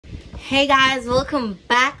Hey guys, welcome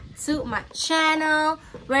back to my channel.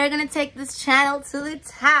 We're gonna take this channel to the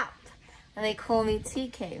top. And they call me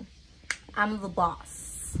TK. I'm the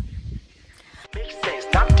boss.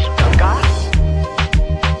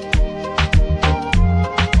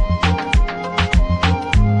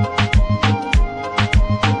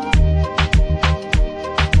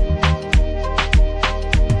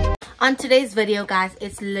 On today's video, guys,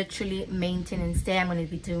 it's literally maintenance day. I'm going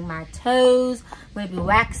to be doing my toes. I'm going to be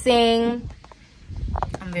waxing.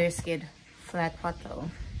 I'm very scared for that part though.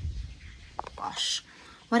 Gosh.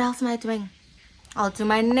 What else am I doing? I'll do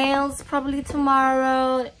my nails probably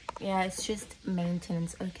tomorrow. Yeah, it's just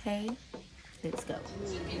maintenance, okay? Let's go.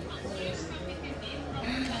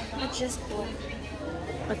 I just bought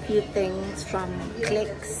a few things from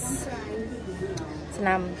Clicks. So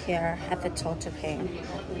now I'm here at the Total Pay.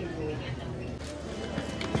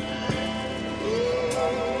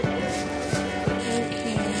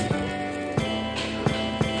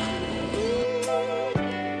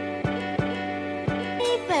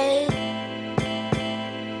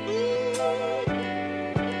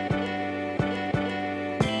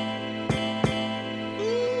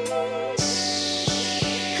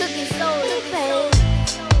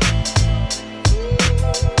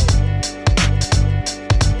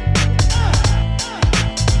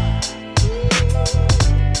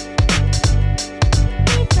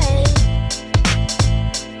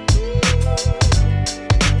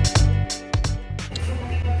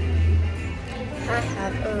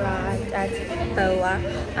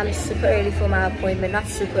 I'm super early for my appointment. Not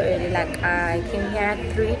super early, like I came here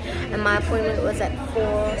at 3 and my appointment was at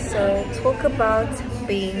 4. So talk about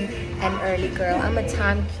being an early girl. I'm a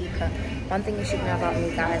timekeeper. One thing you should know about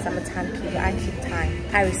me, guys, I'm a timekeeper. I keep time.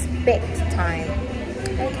 I respect time.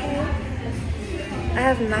 Okay, I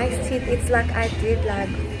have nice teeth. It's like I did like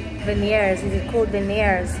veneers. Is it called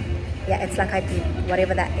veneers? Yeah, it's like I did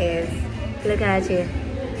whatever that is. Look at you.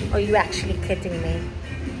 Are you actually kidding me?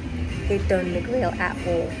 They don't look real at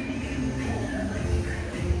all.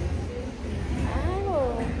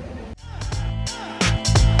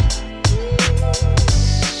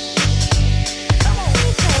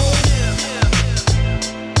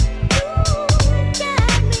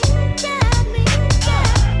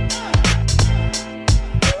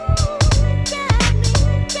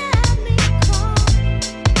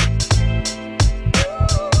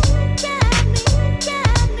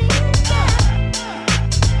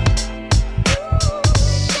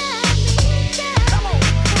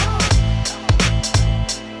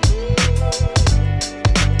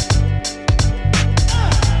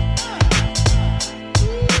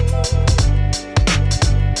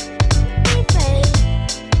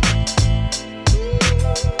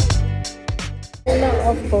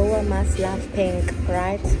 Boa must love pink,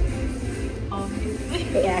 right?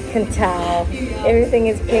 Yeah, I can tell. Everything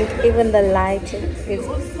is pink, even the light is pink.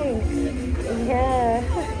 Yeah.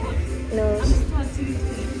 No.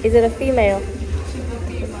 Is it a female?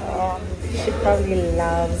 Oh, she probably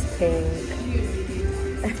loves pink.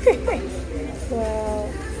 Wow.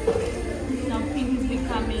 Now pink is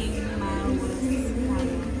becoming my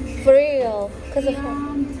worst. For real? Because of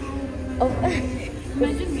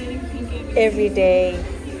Imagine getting pink every day.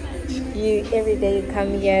 Every day you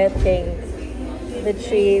come here, pink. The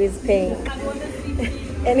tree is pink.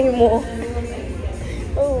 Anymore.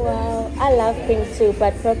 Oh wow. I love pink too,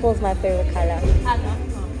 but purple is my favorite color. I love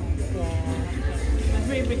purple. Yeah. My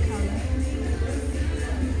favorite color.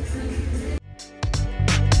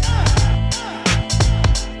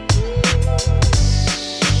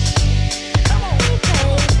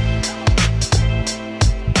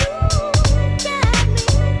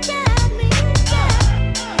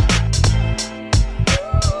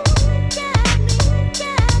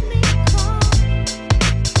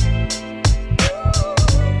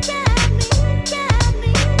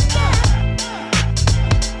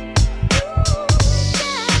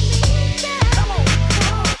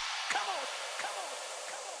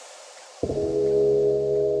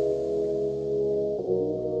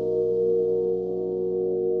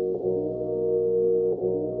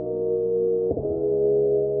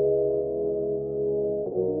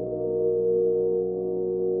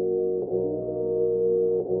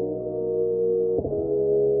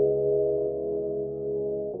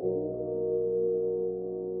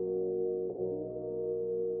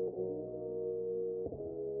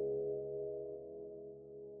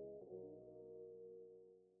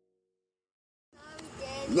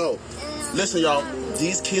 No. Listen, y'all.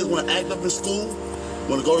 These kids want to act up in school,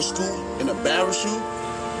 want to go to school and embarrass you,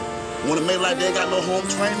 want to make like they ain't got no home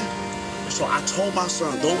training. So I told my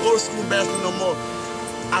son, don't go to school embarrass me no more.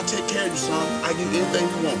 I take care of you, son. I give you anything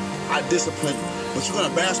you want. I discipline you. But you're gonna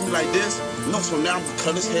embarrass me like this? No, so now I'm gonna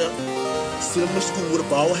cut his hair, send him to school with a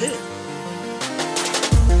bald head.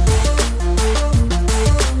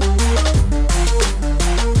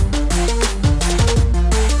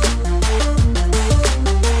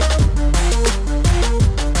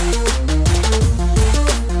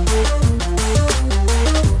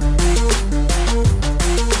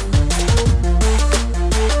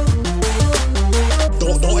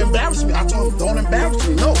 Don't embarrass me. I told him, don't embarrass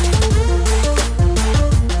me. No.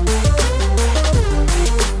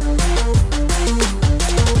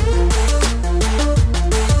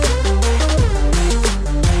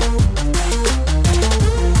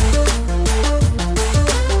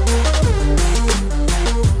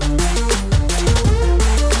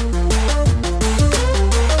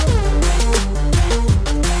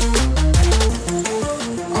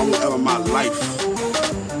 I won't ever in my life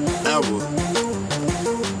ever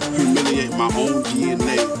humiliate my own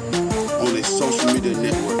DNA on a social media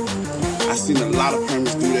network. I seen a lot of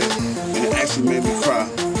parents do that, and it actually made me cry.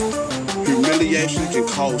 Humiliation can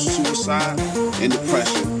cause suicide and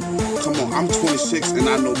depression. Come on, I'm 26 and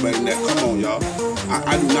I know better than that. Come on, y'all.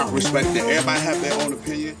 I do not respect that. Everybody have their own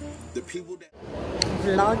opinion. The people that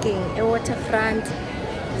Vlogging in waterfront,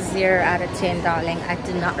 0 out of 10, darling. I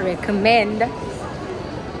do not recommend.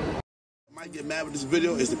 might get mad with this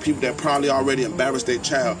video is the people that probably already embarrassed their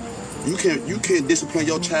child. You can discipline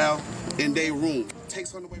your child in their room. Take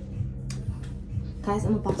something away. Guys,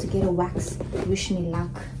 I'm about to get a wax. Wish me luck.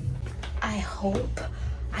 I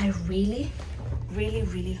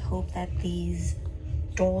really hope that these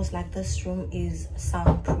doors, like this room, is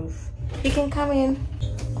soundproof. You can come in.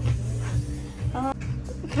 Oh,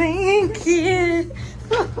 thank you.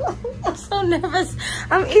 I'm so nervous.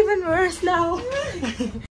 I'm even worse now.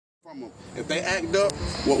 If they act up,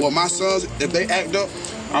 well, my sons, if they act up,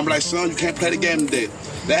 I'm like, son, you can't play the game today.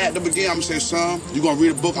 They act up again, I'm gonna say, son, you're gonna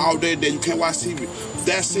read a book all day today. You can't watch TV.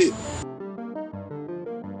 That's it.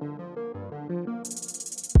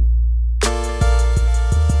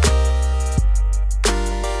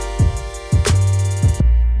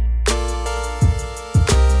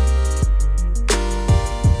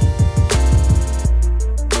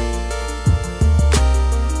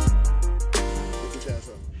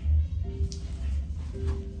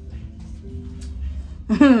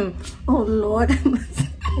 Oh Lord.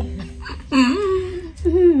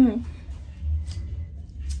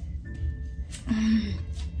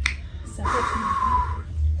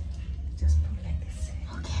 Just put it like this.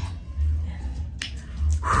 Okay.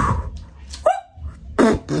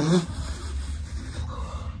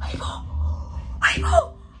 I go.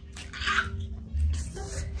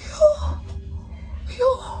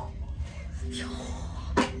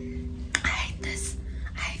 I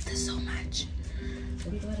hate this so much.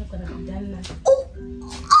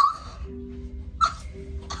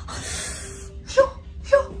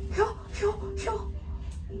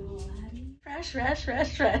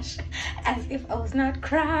 Fresh, as if I was not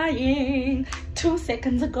crying 2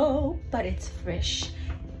 seconds ago, but it's fresh,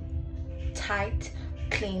 tight,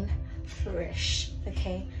 clean, fresh.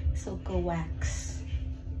 Okay, so go wax.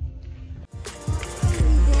 I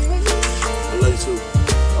love you too.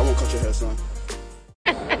 I won't cut your hair, son.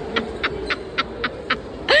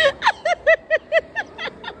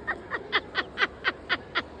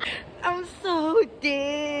 I'm so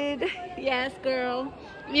dead. Yes, girl.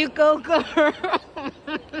 You go, girl.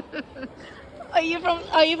 Are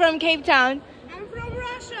you from Cape Town? I'm from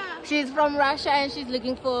Russia. She's from Russia and she's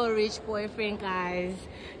looking for a rich boyfriend, guys.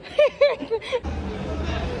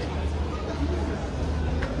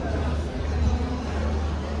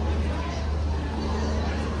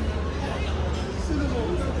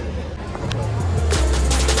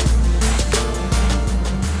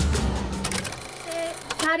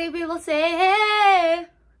 How do people say, hey,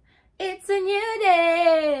 it's a new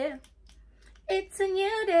day. It's a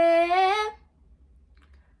new day.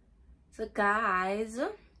 So guys,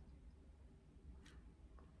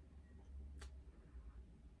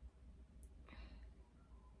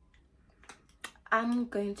 I'm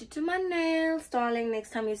going to do my nails, darling.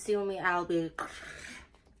 Next time you see me, I'll be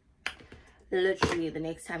literally the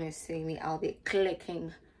next time you see me, I'll be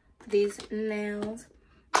clicking these nails.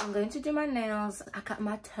 I'm going to do my nails. I got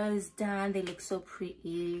my toes done. They look so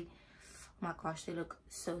pretty. Oh my gosh, they look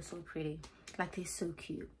so pretty. Like, they're so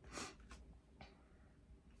cute.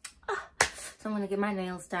 So I'm gonna get my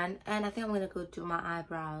nails done, and I think I'm gonna go do my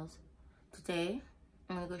eyebrows today.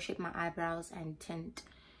 I'm gonna go shape my eyebrows and tint.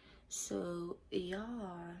 So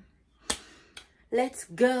yeah, let's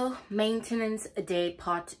go. Maintenance day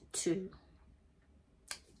part 2.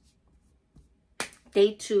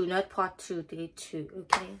 Day 2, not part 2, day 2.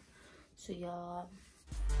 Okay, so y'all.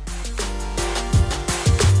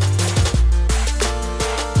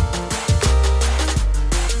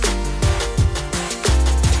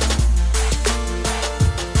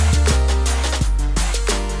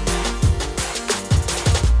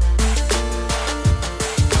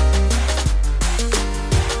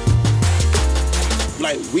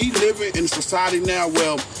 Like, we living in a society now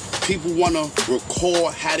where people want to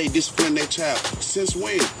record how they discipline their child. Since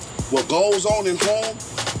when? What goes on in home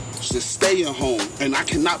should stay in home. And I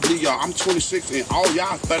cannot believe y'all, I'm 26 and all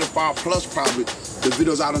y'all 35 plus probably, the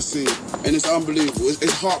videos I done seen. And it's unbelievable.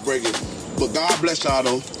 It's heartbreaking. But God bless y'all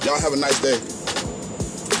though. Y'all have a nice day.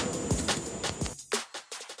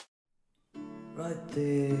 Right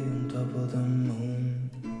there on top of the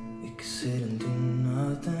moon, we could sit and do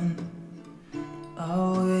nothing. I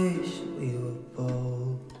wish we were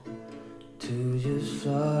bold to just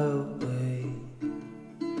fly away.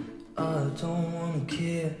 I don't wanna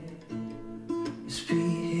care, just be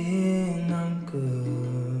here and I'm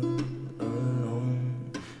good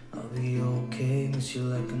alone. I'll be okay, miss you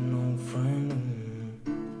like an old friend.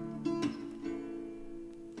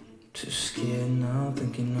 Too scared now,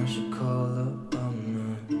 thinking I should call up, I'm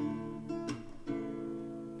not.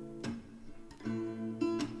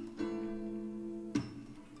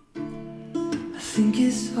 I think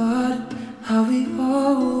it's hard how we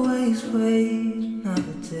always wait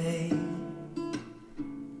another day,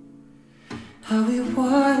 how we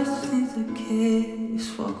watch things that can't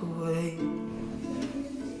just walk away.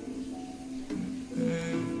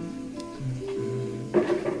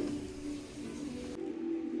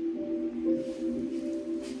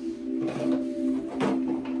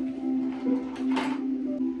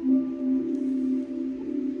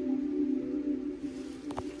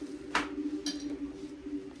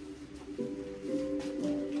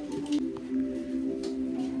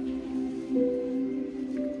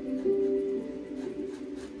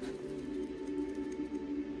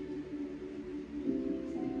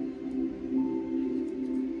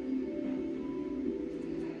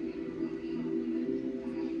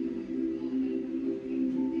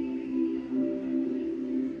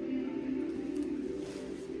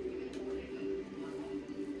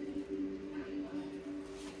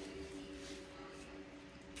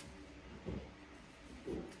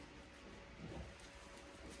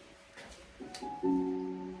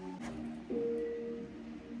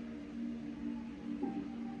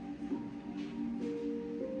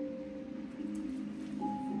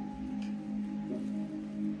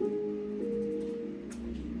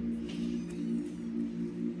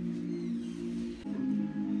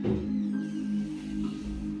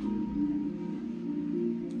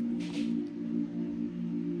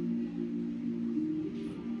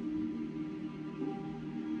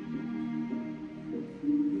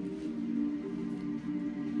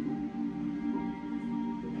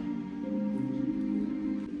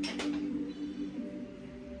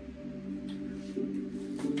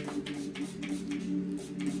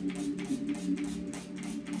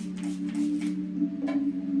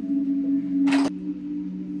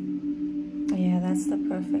 Yeah, that's the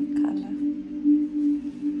perfect color.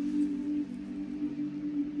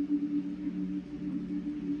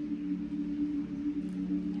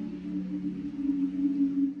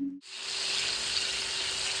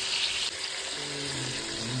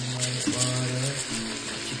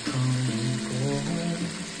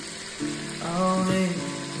 I'll wait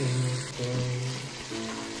for you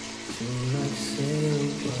till I say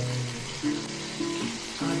goodbye.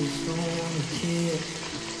 I just don't wanna care.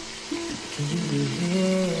 Can you be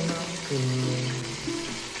here and I'm good?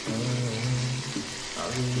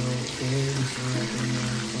 I'll be okay so I can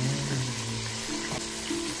move on.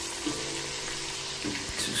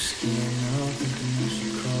 Too scared now, thinking I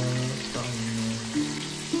should call up on you.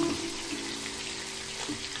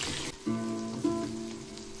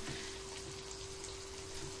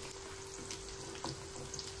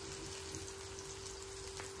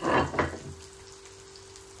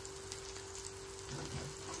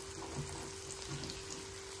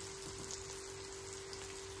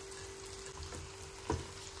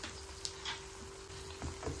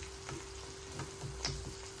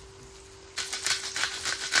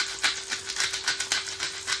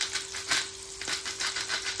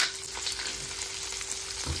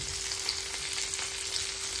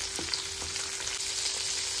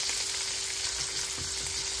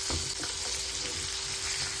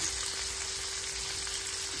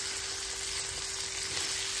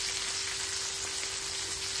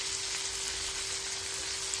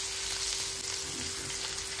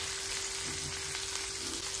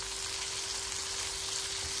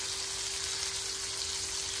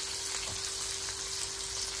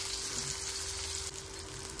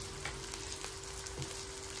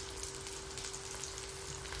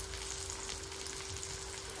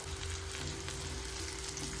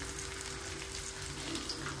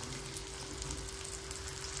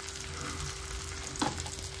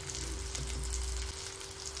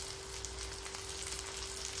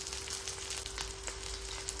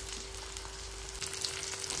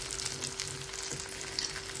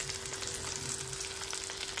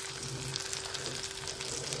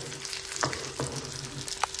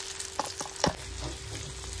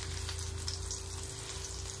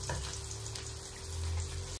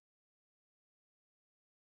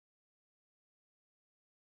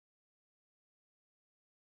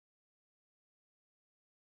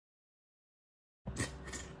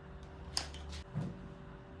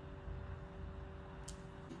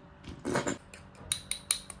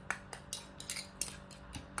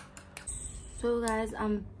 So guys,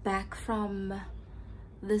 I'm back from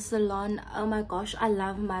the salon. Oh my gosh, I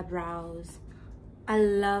love my brows. I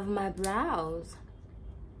love my brows.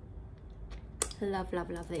 Love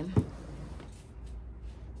them.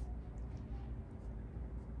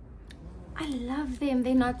 I love them.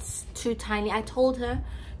 They're not too tiny. I told her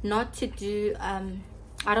not to do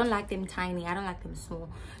I don't like them tiny. I don't like them small.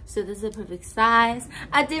 So this is a perfect size.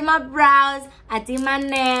 I did my brows. I did my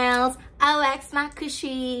nails. I waxed my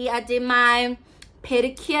cushy. I did my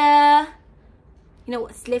pedicure. You know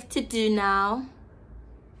what's left to do now?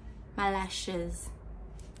 My lashes.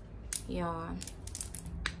 Yeah.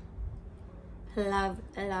 Love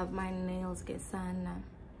my nails, Gesana.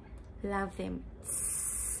 Love them.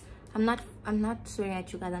 I'm not swearing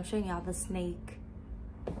at you guys. I'm showing y'all the snake.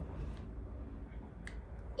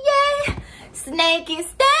 Yay! Snakey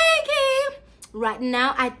stanky! Right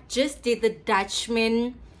now, I just did the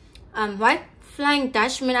Dutchman. What? Flying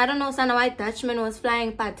Dutchman. I don't know, son, why Dutchman was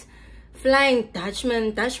flying, but Flying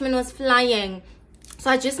Dutchman. Dutchman was flying. So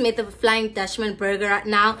I just made the Flying Dutchman burger right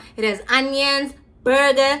now. It has onions,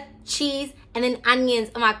 burger, cheese, and then onions.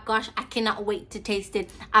 Oh my gosh, I cannot wait to taste it.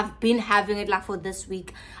 I've been having it like for this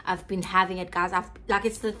week. I've been having it, guys. Like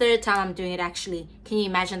it's the 3rd time I'm doing it actually. Can you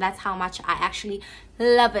imagine? That's how much I actually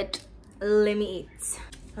love it. Let me eat.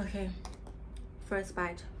 Okay, first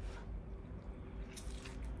bite.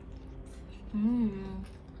 Mmm.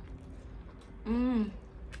 Mmm.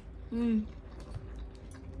 Mmm.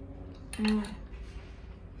 Mmm.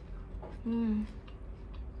 Mmm.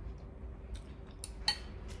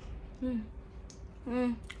 Mmm. Mm.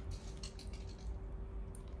 Mm.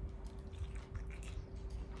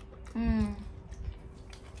 Mm.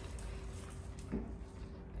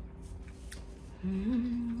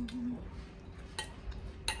 Mm.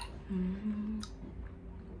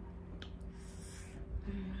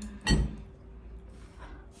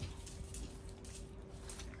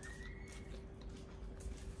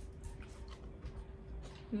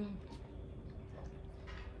 Mm. Mm.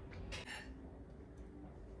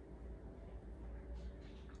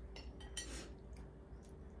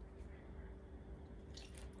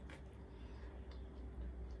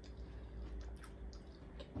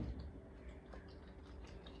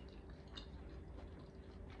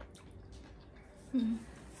 Mm.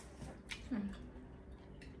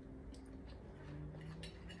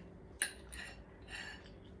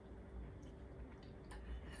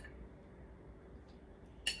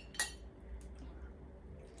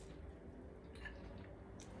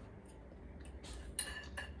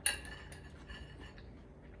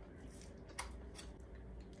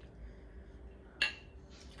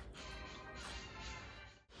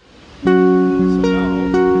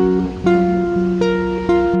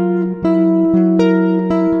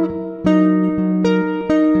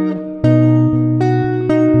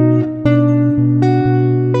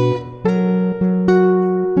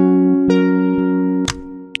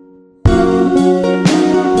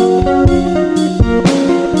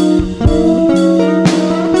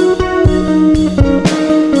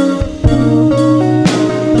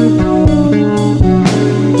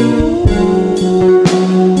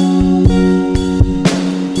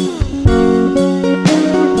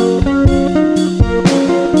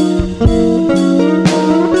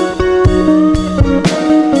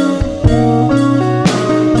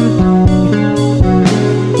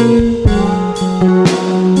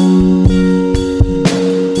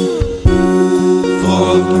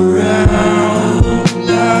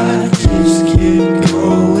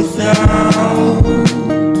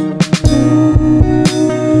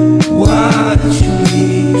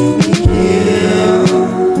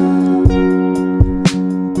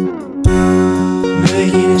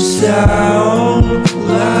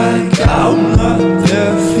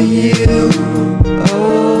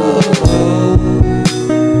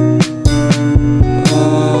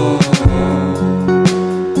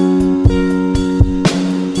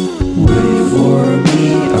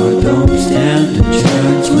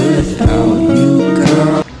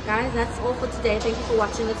 Thank you for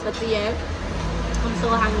watching this video. I'm so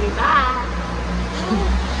hungry. Bye.